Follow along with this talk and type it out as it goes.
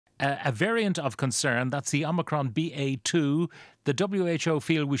a variant of concern. That's the Omicron BA.2. The WHO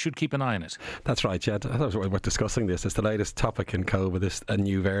feel we should keep an eye on it. That's right, yeah. I thought we're discussing this. It's the latest topic in COVID. This a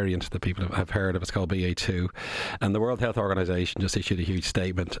new variant that people have heard of. It's called BA.2. And the World Health Organization just issued a huge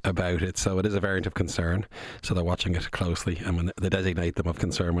statement about it. So it is a variant of concern. So they're watching it closely. And when they designate them of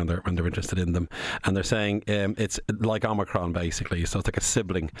concern when they're interested in them. And they're saying it's like Omicron, basically. So it's like a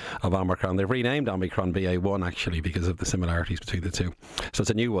sibling of Omicron. They've renamed Omicron BA.1, actually, because of the similarities between the two. So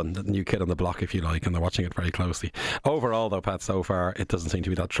it's a new one, the new kid on the block, if you like. And they're watching it very closely. Overall, though, Pat, so far, it doesn't seem to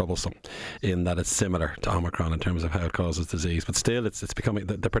be that troublesome in that it's similar to Omicron in terms of how it causes disease. But still, it's becoming,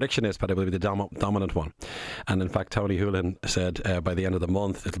 the prediction is that it will be the dominant one. And in fact, Tony Holohan said by the end of the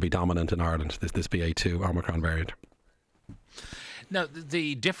month, it'll be dominant in Ireland, this BA.2 Omicron variant. Now,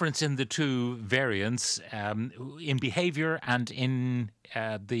 the difference in the two variants in behaviour and in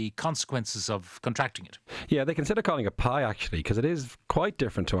the consequences of contracting it. Yeah, they consider calling it pi, actually, because it is quite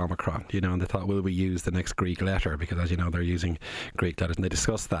different to Omicron, and they thought, will we use the next Greek letter? Because, as you know, they're using Greek letters, and they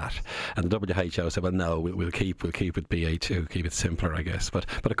discussed that. And the WHO said, well, no, we'll keep it BA.2, keep it simpler, I guess. But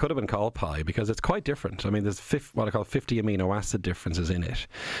it could have been called pi because it's quite different. I mean, there's what I call 50 amino acid differences in it.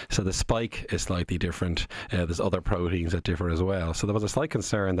 So the spike is slightly different. There's other proteins that differ as well. So there was a slight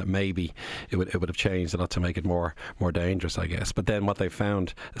concern that maybe it would have changed a lot to make it more dangerous, I guess. But then what they've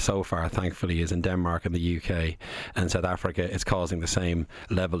found so far, thankfully, is in Denmark and the UK and South Africa, it's causing the same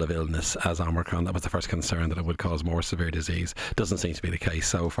level of illness as Omicron. That was the first concern, that it would cause more severe disease. Doesn't seem to be the case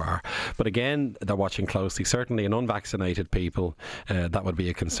so far. But again, they're watching closely. Certainly in unvaccinated people, that would be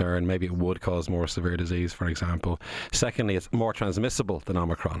a concern. Maybe it would cause more severe disease, for example. Secondly, it's more transmissible than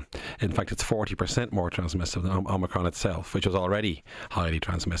Omicron. In fact, it's 40% more transmissible than Omicron itself, which was already highly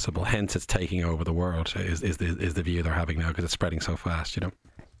transmissible. Hence, it's taking over the world, is the view they're having now, because it's spreading so fast,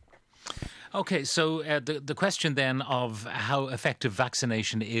 Okay, so the question then of how effective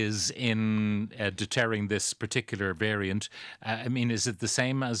vaccination is in deterring this particular variant, I mean, is it the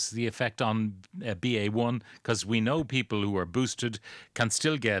same as the effect on BA.1? Because we know people who are boosted can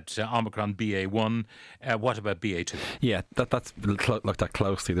still get Omicron BA.1. What about BA.2? Yeah, that's looked at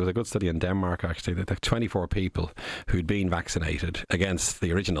closely. There was a good study in Denmark, actually, that 24 people who'd been vaccinated against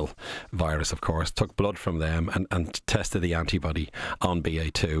the original virus, of course, took blood from them and tested the antibody on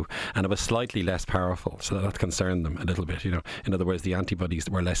BA.2, and it was slightly less powerful, so that concerned them a little bit. In other words, the antibodies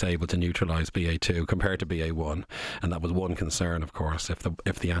were less able to neutralise BA.2 compared to BA.1, and that was one concern, of course,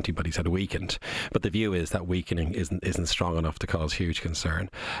 if the antibodies had weakened. But the view is that weakening isn't strong enough to cause huge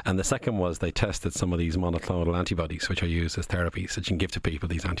concern. And the second was they tested some of these monoclonal antibodies, which are used as therapies that you can give to people,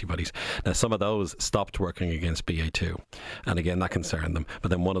 these antibodies. Now, some of those stopped working against BA.2, and again, that concerned them. But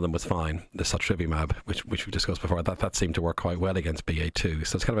then one of them was fine, the sotrovimab, which we discussed before. That seemed to work quite well against BA.2.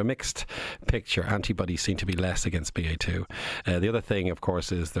 So it's kind of a mixed picture. Antibodies seem to be less against BA.2. The other thing, of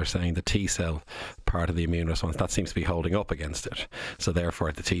course, is they're saying the T cell part of the immune response, that seems to be holding up against it. So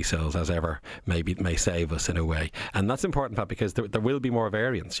therefore, the T cells, as ever, may save us in a way. And that's important, Pat, because there will be more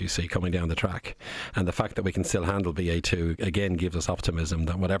variants, you see, coming down the track. And the fact that we can still handle BA.2, again, gives us optimism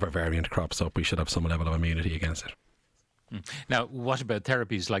that whatever variant crops up, we should have some level of immunity against it. Now, what about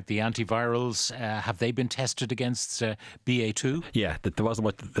therapies like the antivirals? Have they been tested against BA.2? Yeah, there wasn't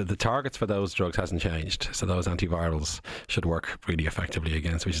much. The targets for those drugs hasn't changed, so those antivirals should work really effectively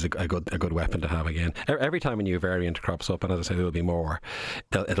against, which is a good weapon to have again. Every time a new variant crops up, and as I say, there will be more,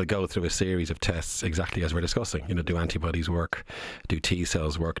 it'll go through a series of tests exactly as we're discussing. Do antibodies work? Do T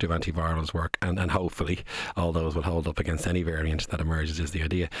cells work? Do antivirals work? And hopefully all those will hold up against any variant that emerges, is the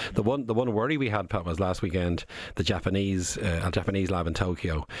idea. The one worry we had, Pat, was last weekend a Japanese lab in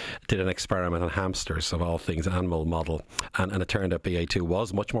Tokyo did an experiment on hamsters, of all things, an animal model, and it turned out BA.2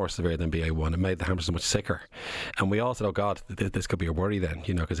 was much more severe than BA.1. It made the hamsters much sicker, and we all said, oh God, this could be a worry then,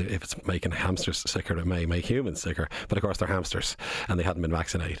 because if it's making hamsters sicker, it may make humans sicker. But of course they're hamsters, and they hadn't been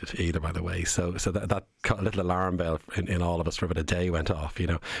vaccinated either, by the way, so that little alarm bell in all of us for about a day went off,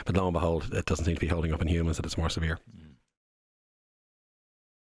 but lo and behold, it doesn't seem to be holding up in humans, that it's more severe.